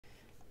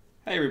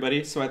Hey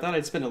everybody, so I thought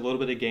I'd spend a little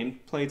bit of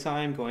gameplay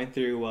time going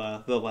through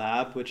the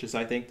lab, which is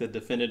I think the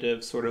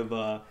definitive sort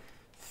of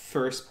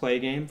first play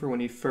game for when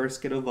you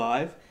first get a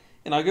Vive.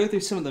 And I'll go through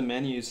some of the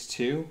menus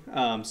too,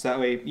 so that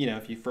way,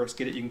 if you first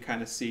get it, you can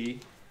kind of see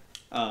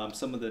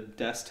some of the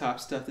desktop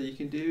stuff that you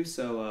can do.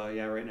 So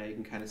yeah, right now you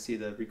can kind of see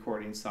the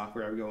recording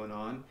software going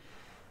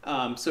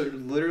on. So it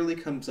literally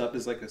comes up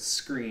as like a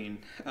screen.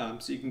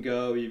 So you can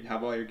go, you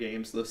have all your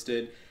games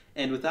listed,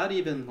 and without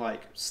even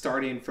like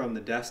starting from the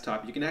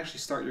desktop, you can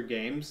actually start your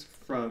games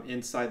from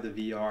inside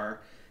the VR.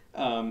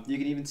 You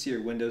can even see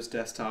your Windows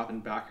desktop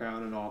and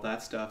background and all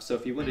that stuff. So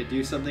if you want to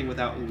do something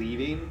without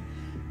leaving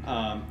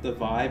the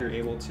Vive, you're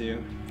able to.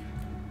 You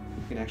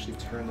can actually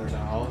turn the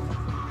valve.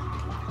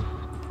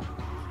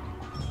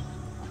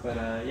 But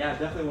yeah,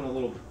 definitely one of the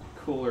little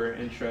cooler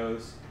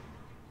intros,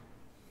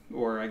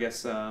 or I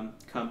guess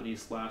company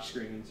splash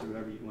screens, or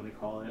whatever you want to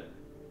call it.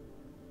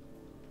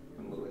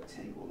 I'm a little bit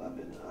tangled up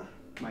in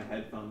my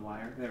headphone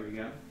wire. There we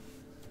go.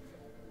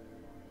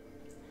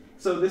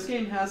 So this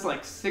game has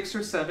like 6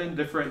 or 7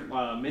 different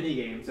mini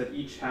games that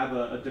each have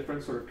a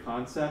different sort of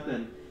concept,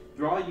 and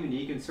they're all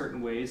unique in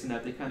certain ways in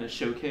that they kind of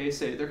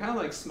showcase it. They're kind of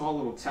like small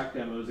little tech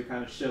demos that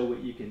kind of show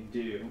what you can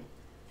do.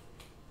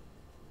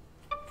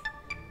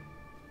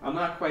 I'm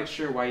not quite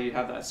sure why you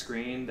have that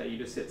screen that you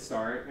just hit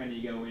start and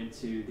you go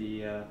into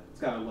the, it's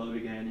got to load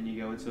again and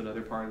you go into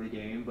another part of the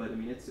game, but I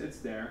mean, it's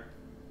there.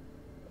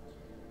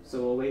 So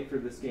we'll wait for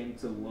this game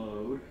to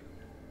load.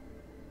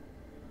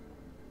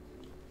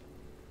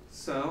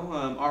 So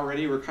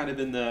already we're kind of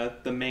in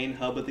the main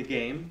hub of the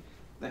game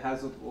that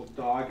has a little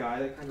dog guy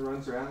that kind of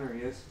runs around. There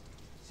he is.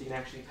 So you can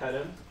actually pet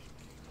him.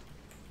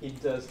 He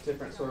does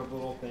different sort of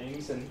little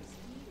things, and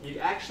you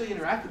actually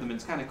interact with him.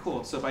 It's kind of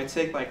cool. So if I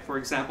take, like, for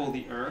example,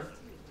 the earth,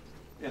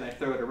 and I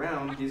throw it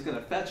around, he's going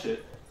to fetch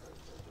it.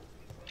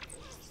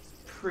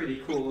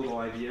 Pretty cool little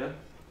idea.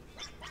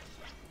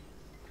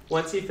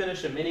 Once you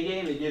finish a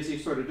minigame, it gives you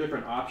sort of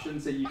different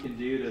options that you can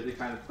do to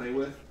kind of play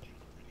with.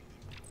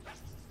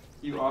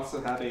 You also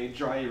have a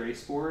dry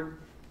erase board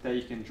that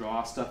you can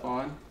draw stuff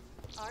on.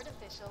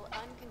 Artificial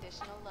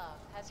unconditional love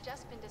has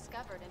just been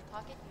discovered in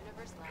Pocket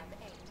Universe Lab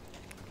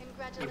 8.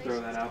 Congratulations. Throw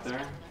that out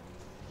there.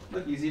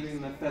 Look, he's even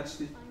going to fetch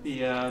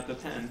the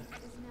pen.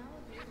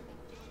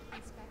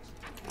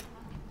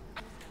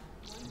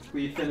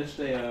 We finished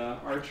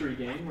a archery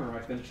game, or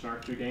I finished an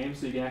archery game,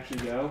 so you can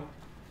actually go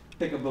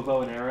pick up a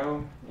bow and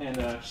arrow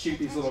and shoot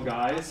these little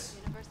guys.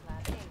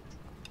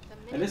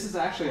 And this is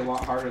actually a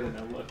lot harder than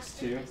it looks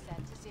too.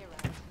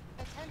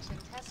 Attention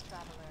test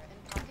traveler in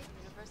Pocket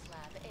Universe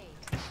Lab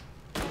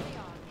 8.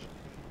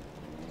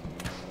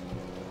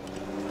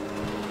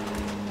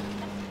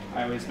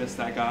 I always miss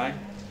that guy.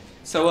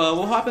 So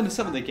we'll hop into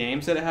some of the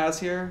games that it has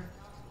here.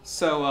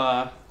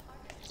 So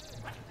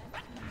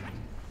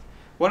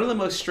one of the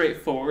most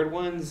straightforward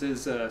ones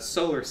is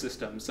solar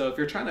system. So if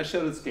you're trying to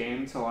show this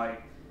game to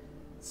like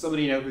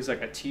somebody who's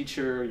like a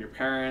teacher, your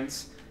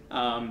parents,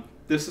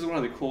 this is one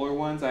of the cooler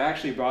ones. I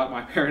actually brought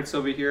my parents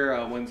over here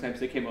one time.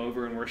 They came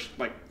over and we're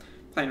like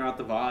playing around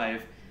the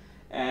Vive,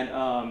 and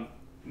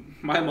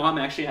my mom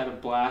actually had a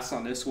blast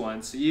on this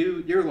one. So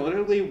you're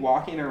literally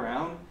walking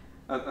around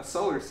a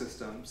solar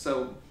system.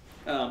 So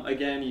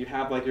again, you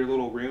have like your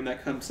little room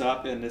that comes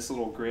up in this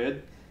little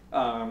grid.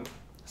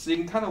 So you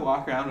can kind of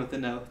walk around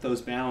within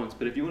those bounds.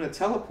 But if you want to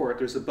teleport,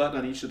 there's a button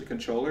on each of the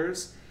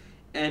controllers,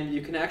 and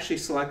you can actually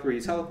select where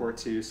you teleport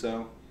to.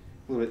 So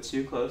a little bit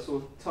too close,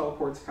 we'll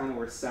teleport to kind of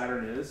where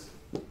Saturn is.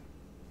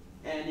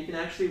 And you can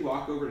actually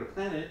walk over to the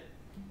planet,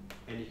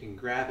 and you can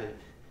grab it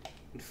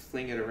and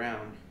fling it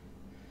around.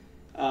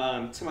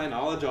 To my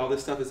knowledge, all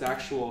this stuff is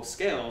actual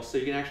scale, so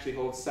you can actually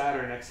hold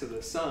Saturn next to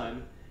the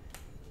sun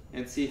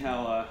and see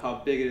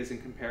how big it is in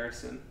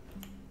comparison.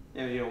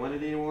 And if you don't want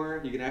it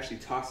anymore, you can actually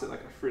toss it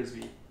like a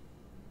frisbee.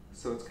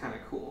 So it's kind of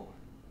cool.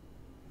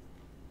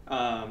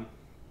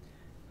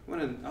 One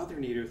of the other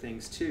neater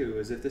things too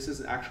is if this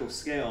is actual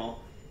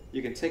scale,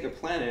 you can take a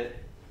planet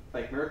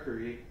like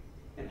Mercury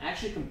and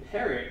actually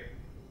compare it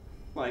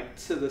like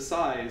to the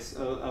size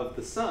of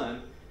the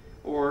sun,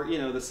 or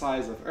the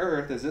size of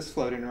Earth as this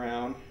floating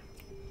around.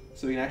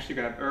 So we can actually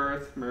grab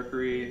Earth,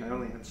 Mercury, I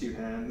only have 2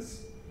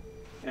 hands,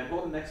 and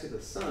hold it next to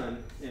the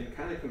sun and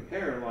kind of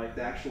compare like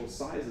the actual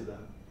size of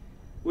them,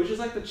 which is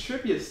like the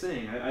trippiest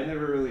thing. I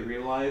never really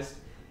realized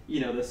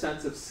the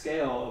sense of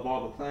scale of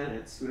all the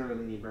planets. We don't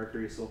really need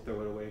Mercury, so we'll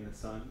throw it away in the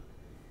sun.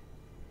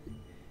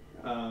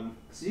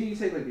 So you can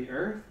take like the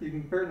Earth, you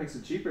can compare it next to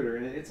Jupiter,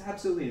 and it's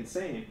absolutely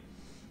insane.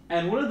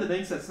 And one of the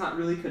things that's not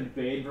really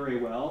conveyed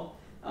very well,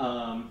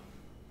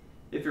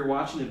 if you're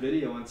watching a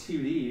video on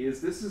 2D,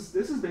 is this is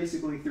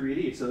basically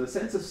 3D. So the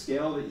sense of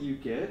scale that you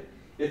get,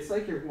 it's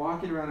like you're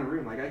walking around a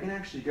room. Like I can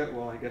actually go,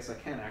 well, I guess I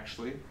can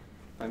actually.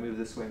 If I move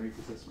this way and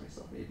reposition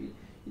myself, maybe.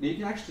 You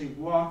can actually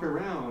walk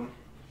around,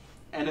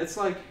 and it's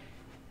like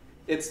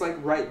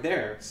right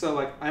there. So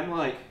like I'm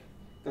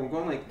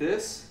going like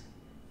this.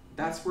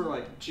 That's where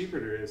like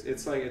Jupiter is.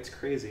 It's like, it's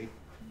crazy.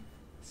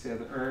 So you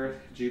have the Earth,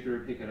 Jupiter,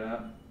 pick it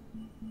up.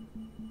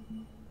 You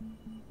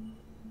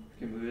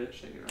can move it,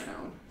 shake it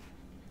around.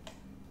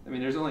 I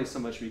mean, there's only so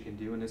much we can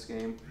do in this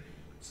game.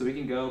 So we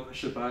can go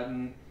push a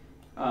button.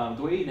 The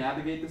way you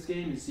navigate this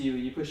game is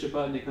you push a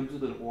button, it comes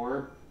with an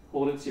orb,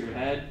 hold it to your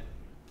head,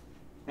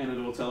 and it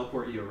will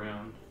teleport you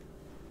around.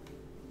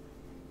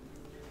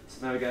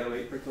 So now we gotta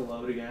wait for it to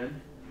load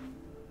again.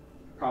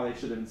 Probably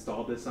should have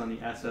installed this on the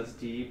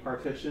SSD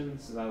partition,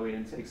 so that way it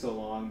didn't take so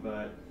long,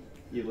 but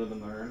you live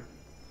and learn.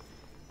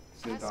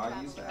 So Test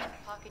doggy's traveler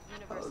back. Pocket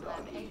Universe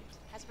Lab 8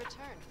 has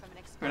returned from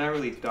an Or not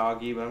really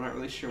doggy, but I'm not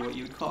really sure what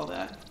you would call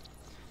that.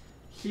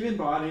 Human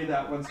body,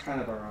 that one's kind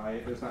of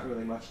alright. There's not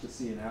really much to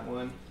see in that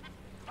one.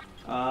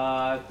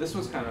 This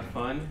one's kind of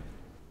fun.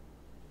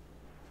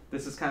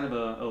 This is kind of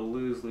a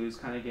lose-lose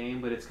kind of game,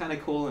 but it's kind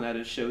of cool in that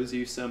it shows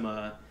you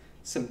some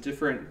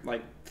different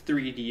like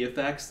 3D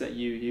effects that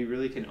you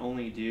really can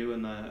only do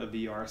in a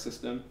VR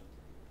system.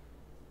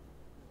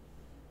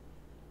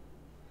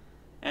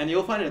 And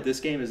you'll find that this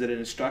game is that it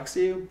instructs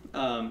you.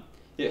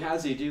 It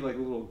has you do like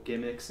little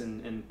gimmicks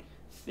and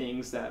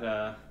things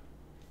that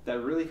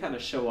really kind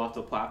of show off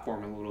the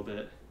platform a little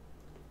bit.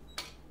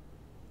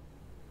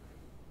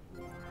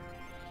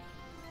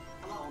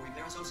 Hello,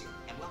 repair associate,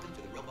 and welcome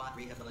to the Robot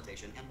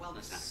Rehabilitation and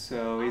Wellness Center.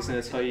 So he's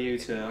going to tell you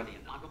to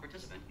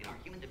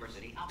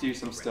do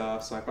some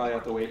stuff, so I probably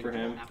have to wait for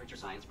him. Aperture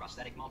Science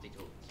prosthetic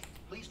multi-tools.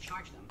 Please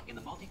charge them in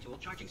the multi-tool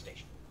charging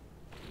station.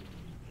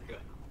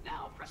 Good.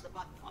 Now press the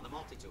button on the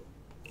multi-tool.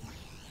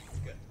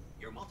 Good.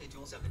 Your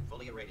multi-tools have been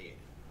fully irradiated.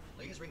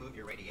 Please remove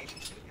your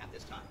radiation suit at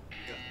this time.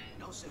 Good.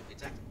 No suit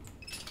detected.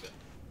 Good.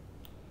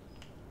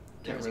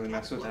 Can't really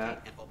mess with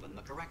that. And open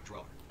the correct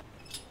drawer.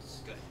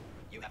 Good.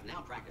 You have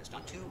now practiced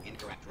on 2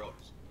 incorrect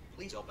drawers.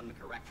 Please open the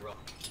correct drawer.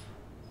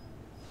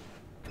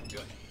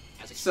 Good.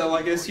 So,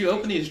 like, as you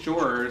open these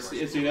drawers,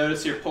 as you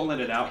notice, you're pulling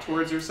it out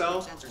towards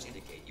yourself,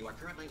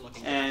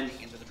 and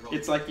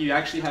it's like you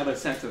actually have a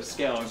sense of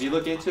scale. If you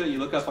look into it, you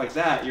look up like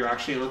that, you're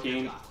actually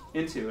looking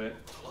into it.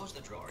 Close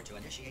the drawer to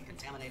initiate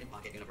contaminated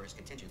Pocket Universe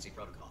contingency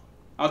protocol.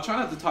 I'll try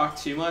not to talk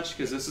too much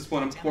because this is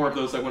more of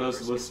those like one of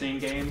those listening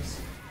games.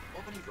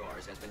 Opening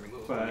drawers has been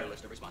removed from your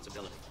list of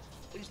responsibilities.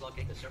 Please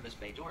locate the service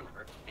bay door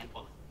lever and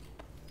pull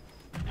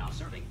it. Now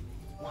serving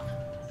 1.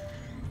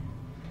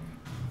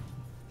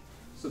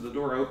 So the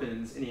door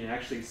opens and you can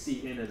actually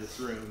see into this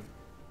room.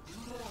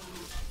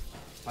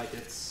 Like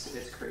it's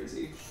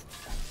crazy.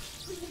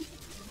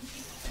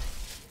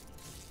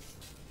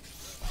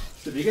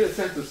 So if you get a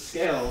sense of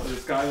scale of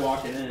this guy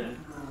walking in,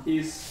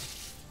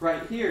 he's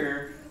right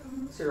here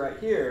to right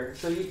here.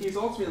 So he's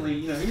ultimately,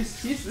 you know,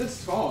 he's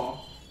this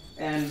tall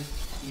and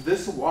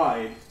this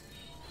wide.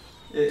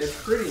 It's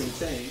pretty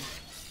insane.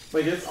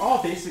 Like it's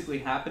all basically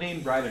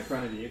happening right in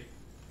front of you.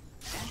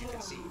 As you can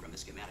see from the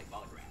schematic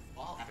hologram,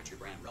 all Aperture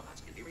brand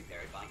robots can be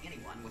repaired by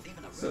anyone with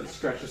even a So it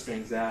stretches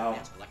things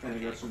out, and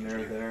it goes from there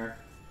to there.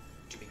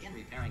 To begin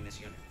repairing this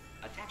unit,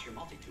 attach your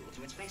multi-tool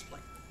to its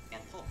faceplate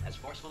and pull as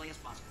forcefully as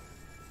possible.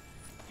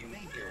 You may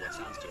hear what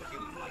sounds to a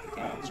human like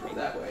Go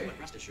that way. but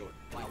rest assured,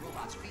 while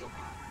robots feel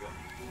pain, good.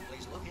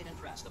 Please locate and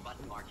press the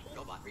button marked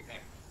Robot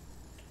Repair.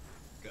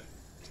 Good.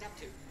 Step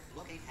 2.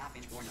 Locate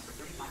half-inch bore number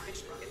 35 pitch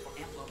sprocket for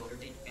amp low motor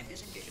D and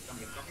disengage it from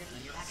the appropriate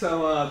linear axis.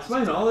 So, to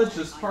my knowledge,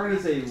 this part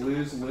is a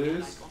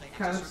lose-lose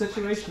kind of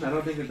situation. I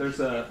don't think that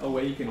there's a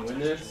way you can win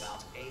this.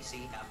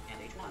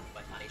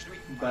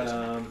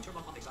 But,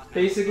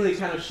 basically it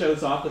kind of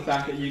shows off the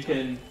fact that you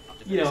can,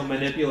 you know,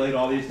 manipulate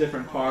all these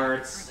different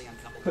parts,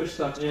 push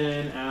stuff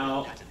in,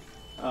 out.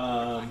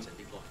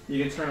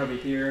 You can turn over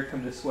here,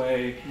 come this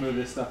way, move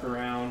this stuff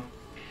around.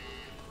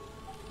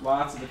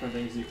 Lots of different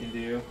things you can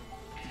do.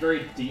 It's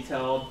very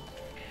detailed.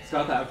 It's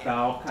got that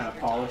valve kind of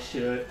polish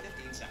to it.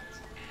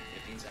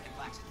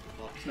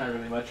 There's not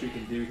really much you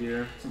can do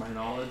here, to my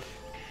knowledge.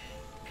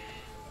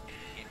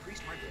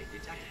 Increased heart rate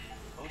detected.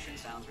 Motion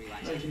sounds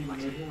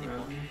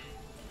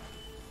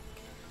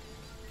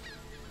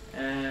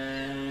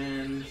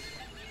And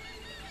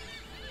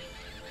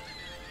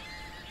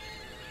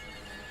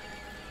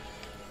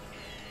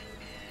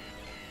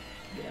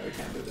yeah, we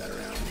can't move that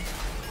around.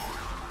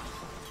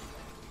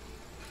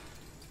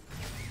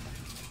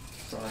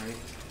 Sorry.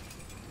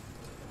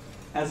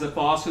 As it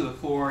falls to the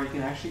floor, you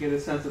can actually get a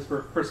sense of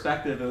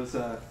perspective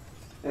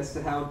as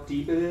to how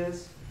deep it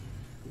is,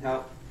 and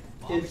how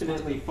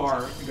infinitely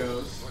far it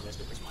goes.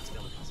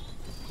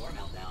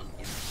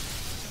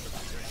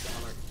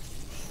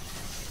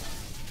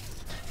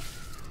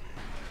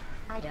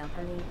 I don't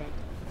believe it.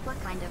 What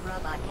kind of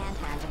robot can't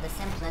handle the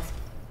simplest?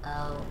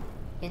 Oh,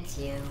 it's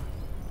you.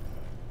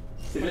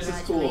 See, this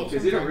is cool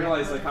because you don't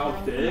realize like how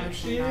big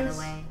she is,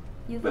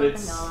 but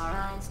it's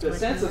the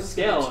sense of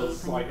scale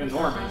is like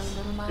enormous.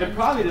 It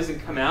probably doesn't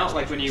come out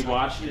like when you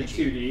watch it in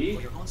 2D.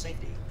 For your own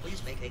safety, please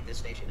vacate this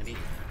station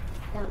immediately.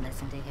 Don't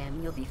listen to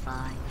him, you'll be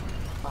fine.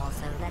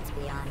 Also, let's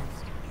be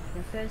honest.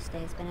 Your first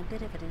day's been a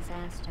bit of a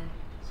disaster.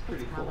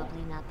 Pretty It's cool.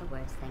 probably not the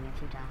worst thing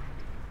if you died.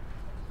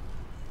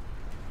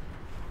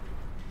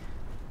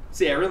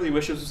 See, I really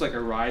wish this was like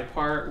a ride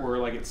part where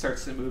like it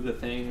starts to move the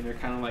thing and you're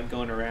kind of like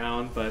going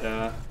around, but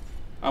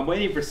I'm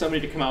waiting for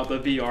somebody to come out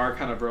with a VR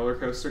kind of roller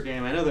coaster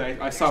game. I know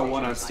that I saw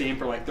one on Steam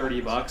for like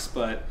 $30,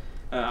 but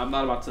I'm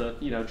not about to,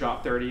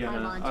 drop 30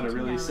 on a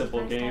really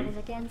simple game.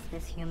 Against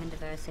this human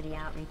diversity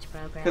outreach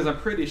program. Because I'm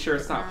pretty sure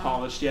it's not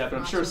polished yet, but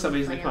I'm sure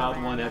somebody's gonna come out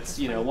with one that's,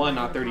 one,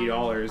 not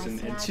 $30,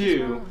 and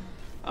two,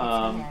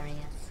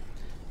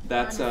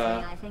 that's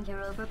I think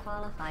you're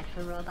overqualified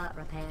for robot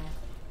repair.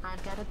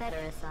 I've got a better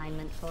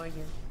assignment for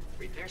you.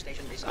 Repair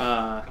station reset.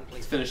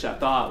 Let's finish that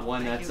thought.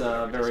 One that's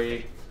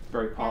very,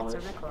 very polished.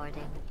 That's a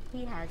recording.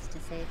 He has to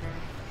say that.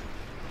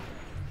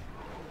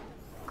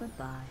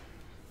 Goodbye.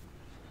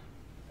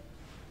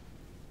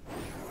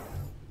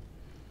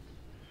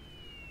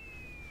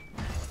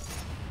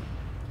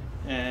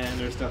 And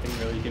there's nothing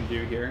really you can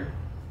do here.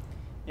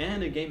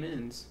 And the game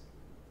ends.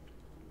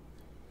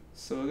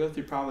 So we'll go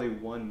through probably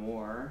one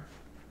more.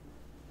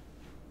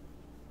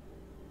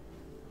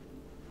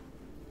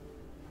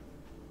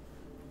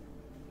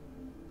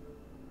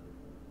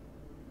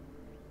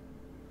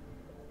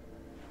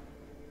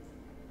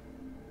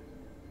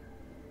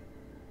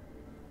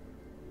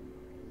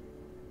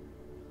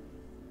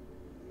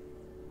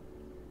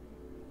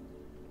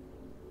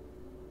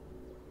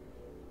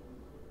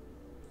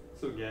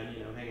 So again,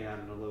 hanging out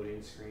on a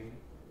loading screen.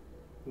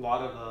 A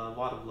lot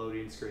of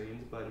loading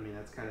screens, but I mean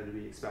that's kind of to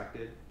be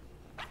expected.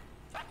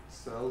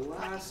 So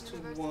last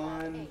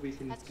one we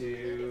can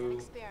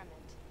do.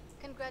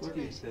 We'll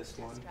do this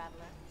one.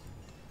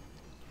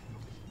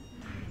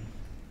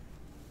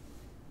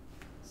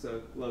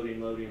 So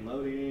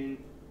loading.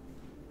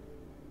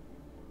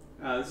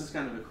 This is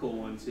kind of a cool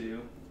one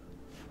too.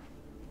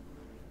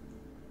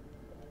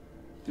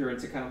 If you're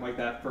into kind of like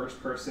that first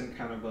person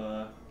kind of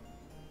a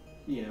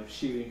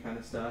shooting kind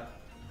of stuff.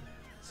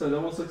 So it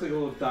almost looks like a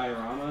little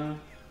diorama.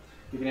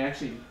 You can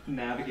actually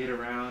navigate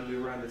around,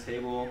 move around the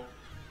table.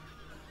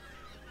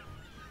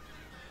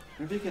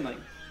 Maybe you can like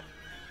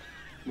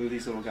move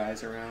these little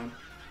guys around.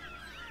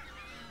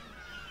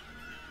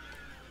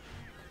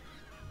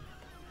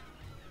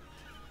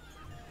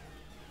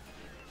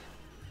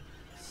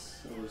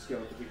 So let's go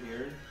over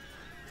here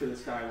to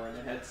this guy wearing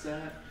the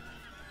headset.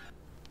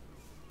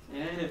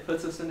 And it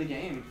puts us in the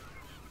game.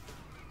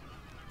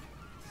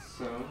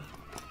 So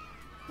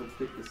let's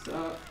pick this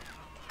up.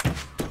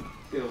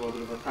 Get a little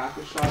bit of a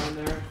practice shot in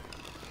there.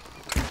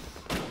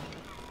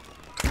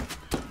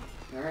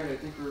 Alright, I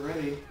think we're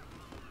ready.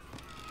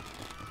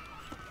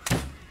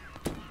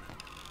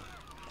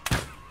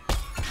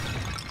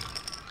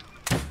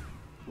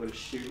 We'll just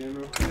shoot him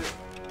real quick.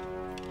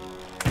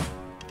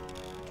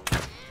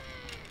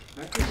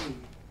 I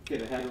can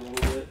get ahead a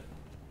little bit.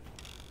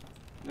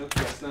 Nope,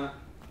 guess not.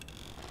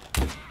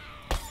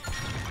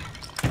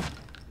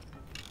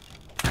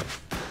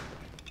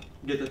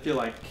 Get to feel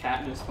like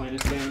Katniss playing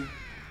this game.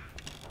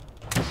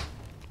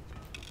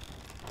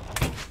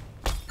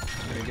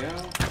 There we go.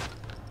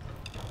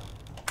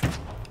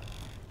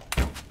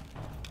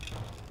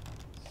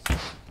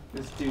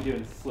 This dude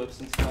doing flips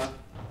and stuff.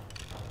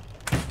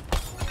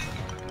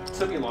 It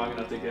took me long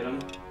enough to get him.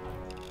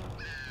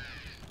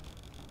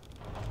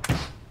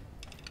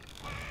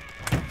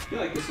 I feel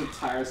like this one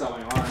tires out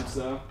my arms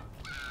though.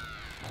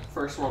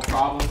 First world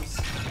problems.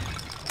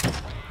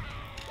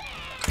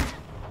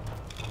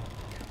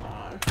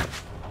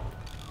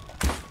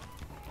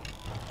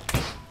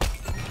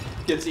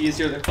 Gets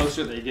easier the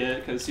closer they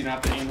get because you don't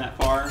have to aim that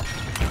far.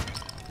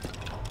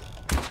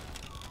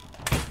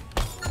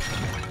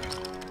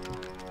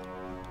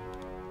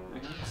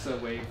 Okay, so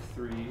wave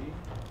 3.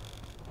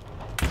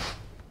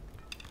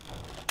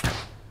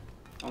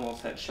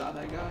 Almost headshot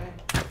that guy.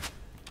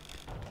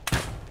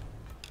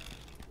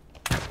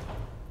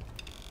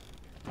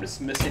 I'm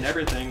just missing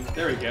everything.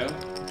 There we go.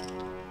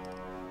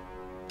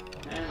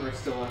 And we're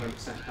still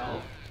 100%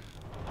 health.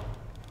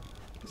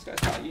 This guy's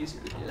probably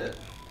easier to get.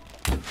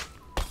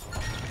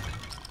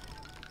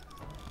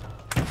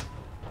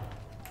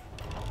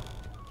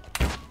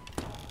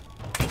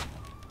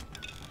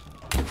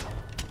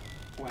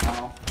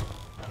 Wow.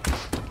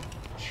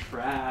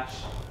 Trash.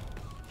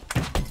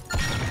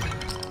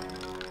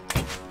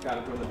 Got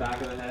him from the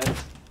back of the head.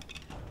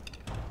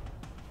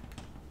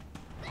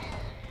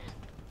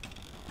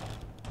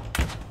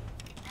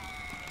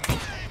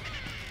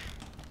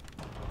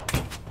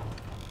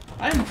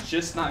 I'm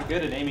just not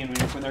good at aiming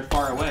when they're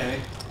far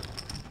away.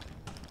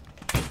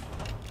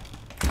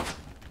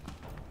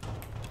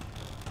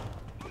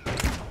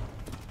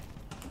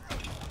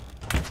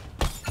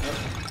 Oh,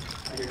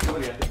 I hear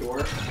somebody at the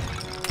door.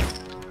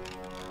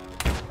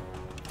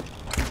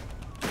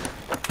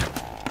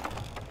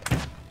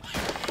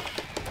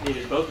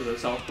 Needed both of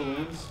those health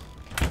balloons.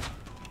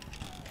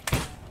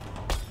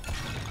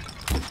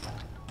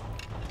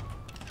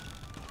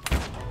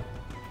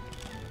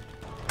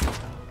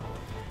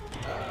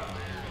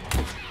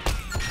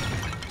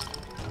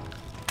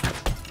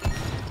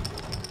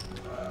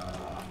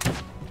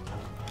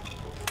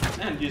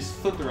 And you just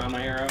flipped around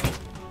my arrow.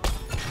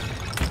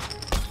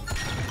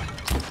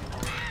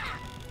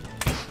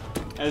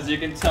 As you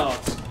can tell,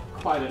 it's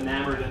quite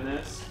enamored in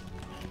this.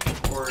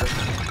 Or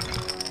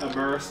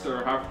immersed,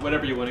 or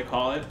whatever you want to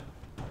call it.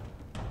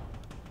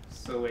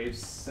 So wave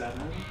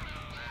 7.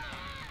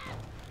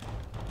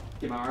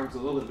 Give my arms a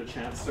little bit of a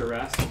chance to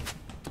rest.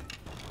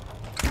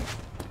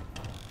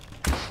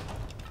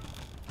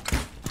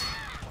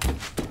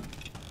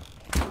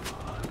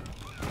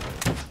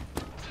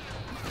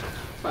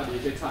 Probably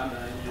a good time to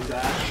use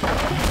that.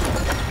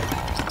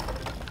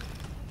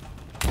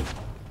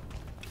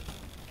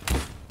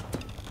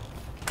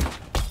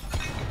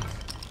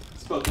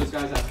 Both those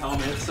guys have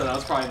helmets, so that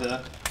was probably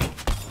the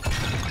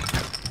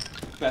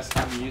best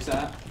time to use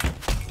that.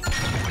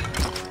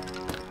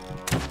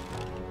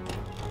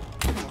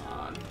 Come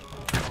on.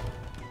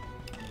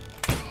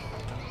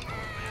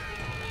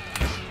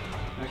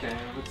 Okay,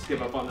 let's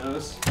give up on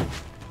those.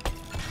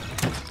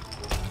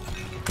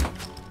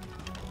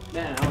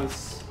 Man, that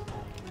was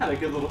had a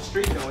good little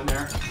streak going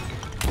there.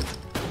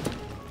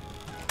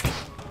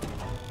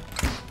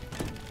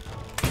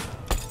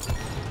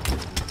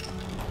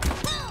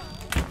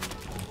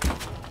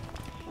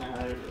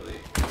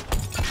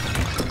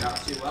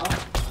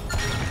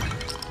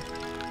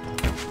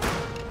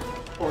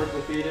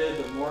 Defeated,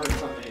 but more are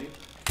coming.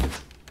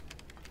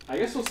 I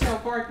guess we'll see how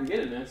far I can get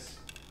in this.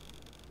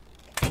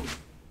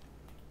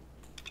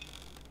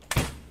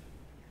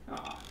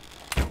 Ah.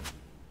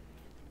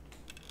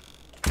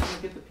 I'm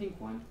gonna get the pink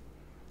one.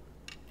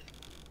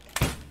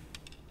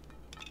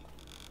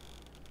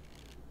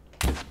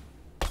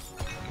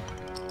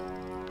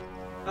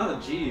 Oh,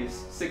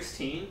 geez.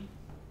 16?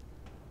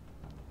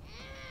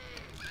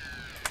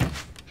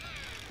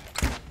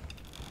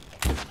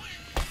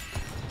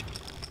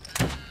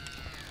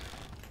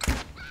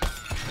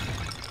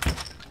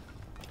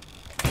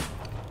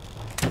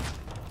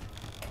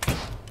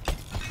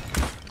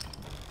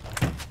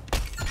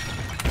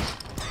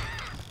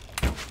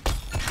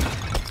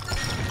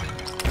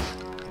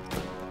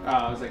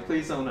 I was like,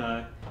 please don't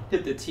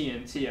hit the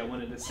TNT. I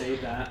wanted to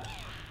save that.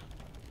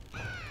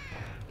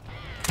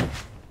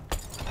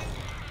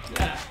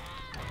 Yeah.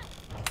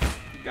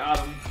 Got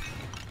him.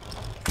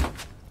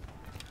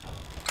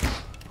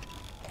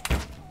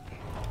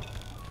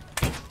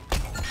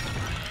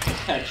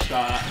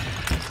 Headshot.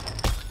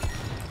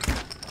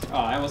 Oh,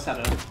 I almost had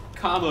a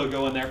combo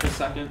going there for a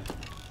second.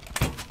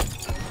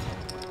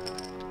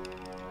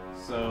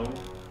 So...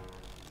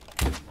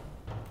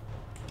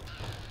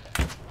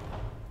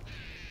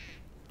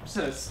 I'm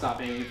just gonna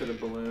stop aiming for the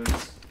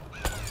balloons.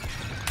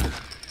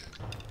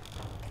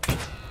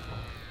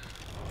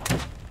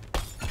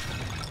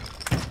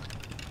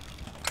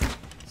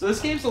 So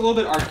this game's a little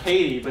bit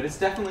arcadey, but it's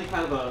definitely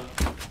kind of a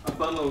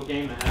fun little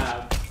game to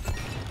have.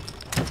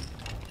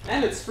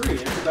 And it's free,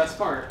 it's the best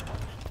part.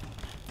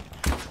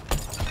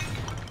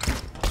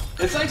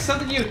 It's like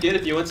something you would get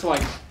if you went to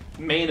like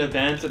main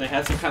events and they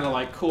had some kind of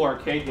like cool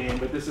arcade game,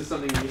 but this is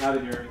something you have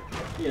in your,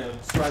 you know,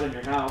 just right in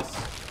your house.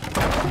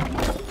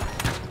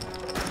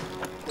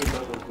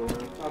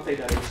 I'll take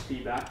that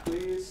HP back,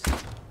 please.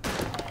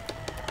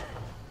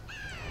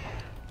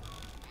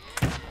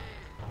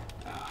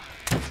 Ah.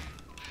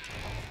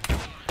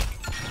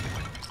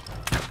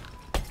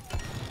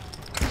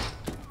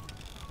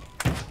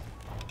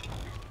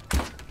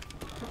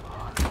 Come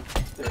on.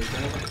 There we go.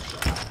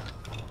 Headshot.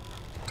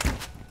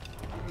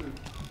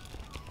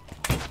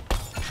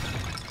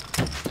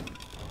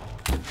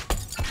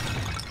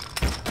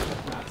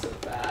 Not so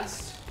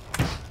fast.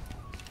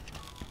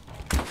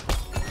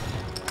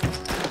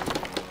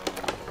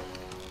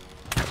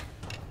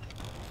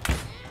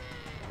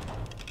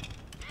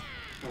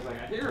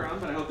 I hear them,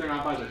 but I hope they're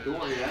not by the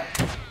door yet.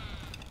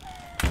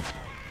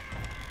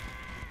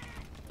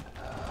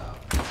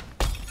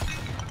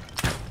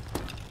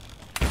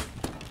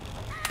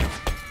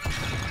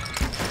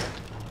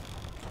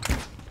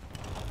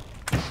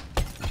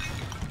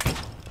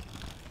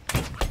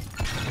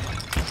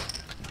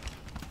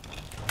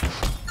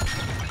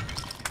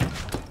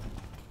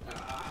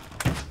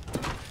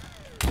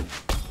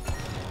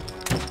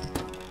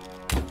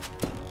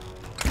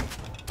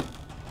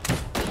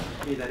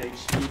 Need that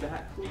HP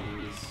back, please.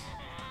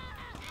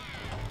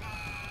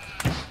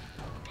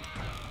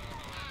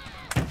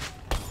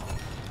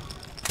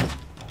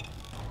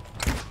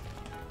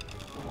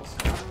 Almost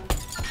got him.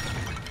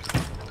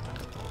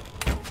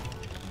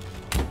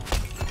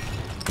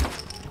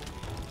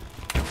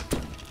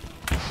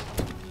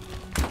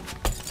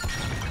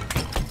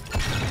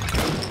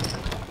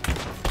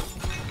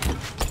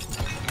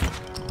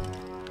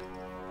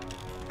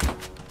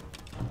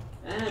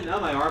 And now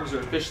my arms are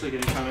officially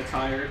getting kind of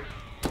tired.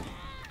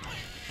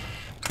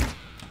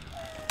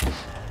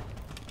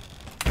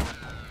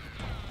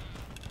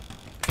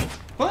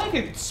 Well, I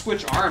could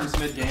switch arms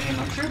mid-game.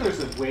 I'm sure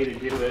there's a way to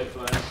do it,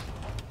 but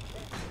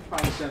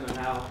probably just don't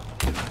know how.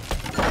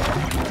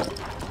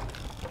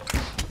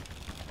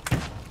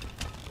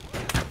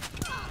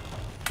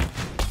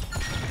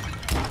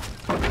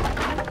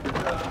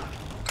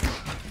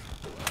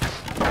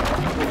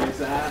 What is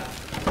that?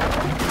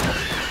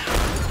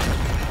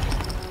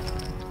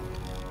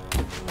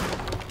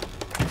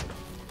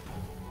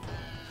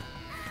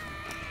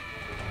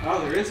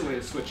 Oh, there is a way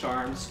to switch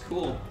arms.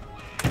 Cool.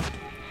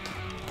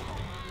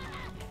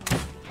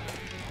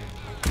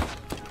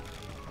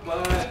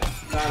 But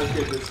not as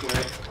good this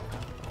way.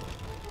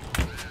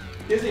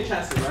 Gives me a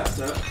chance to rest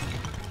though.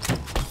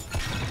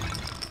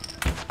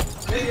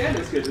 Maybe it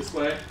is good this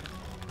way.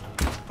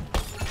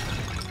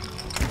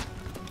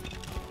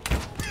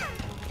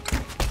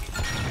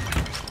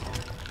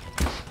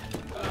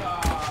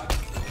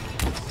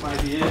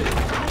 might be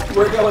it.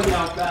 We're going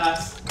down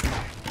fast.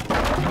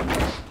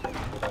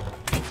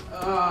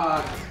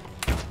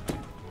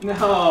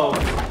 No.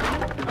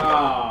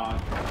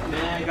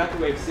 Man, got to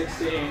wave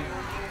 16.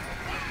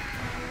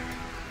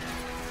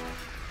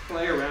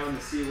 Play around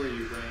to see where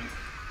you rank.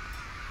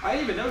 I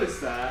didn't even notice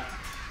that.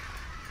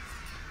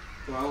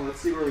 Well, let's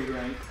see where we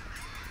rank.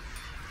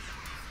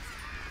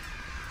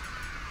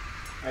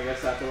 I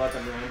guess I have to let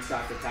them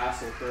ransack the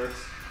castle first.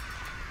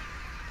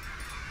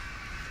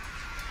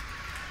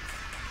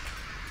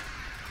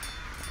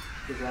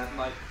 Is that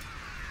like...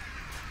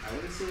 I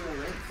want to see where I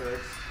rank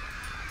first.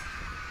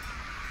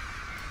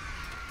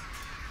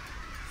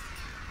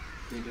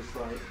 You just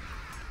like...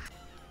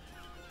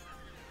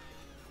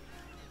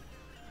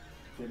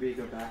 Maybe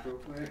go back real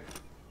quick.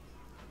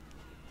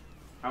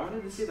 I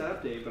wanted to see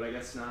that update, but I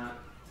guess not.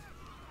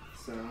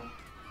 So,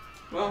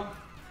 well,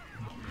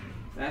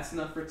 that's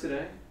enough for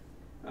today.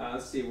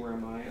 Let's see, where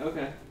am I?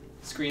 Okay.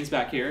 Screen's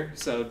back here,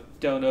 so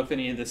don't know if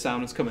any of the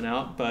sound is coming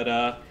out,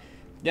 but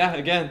yeah,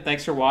 again,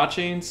 thanks for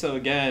watching. So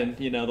again,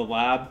 you know, the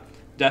lab,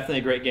 definitely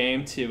a great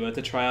game to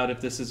try out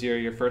if this is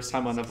your first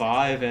time on the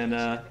Vive,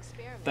 and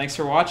thanks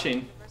for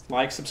watching.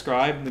 Like,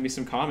 subscribe, leave me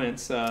some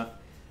comments. Y'all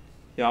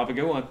have a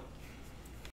good one.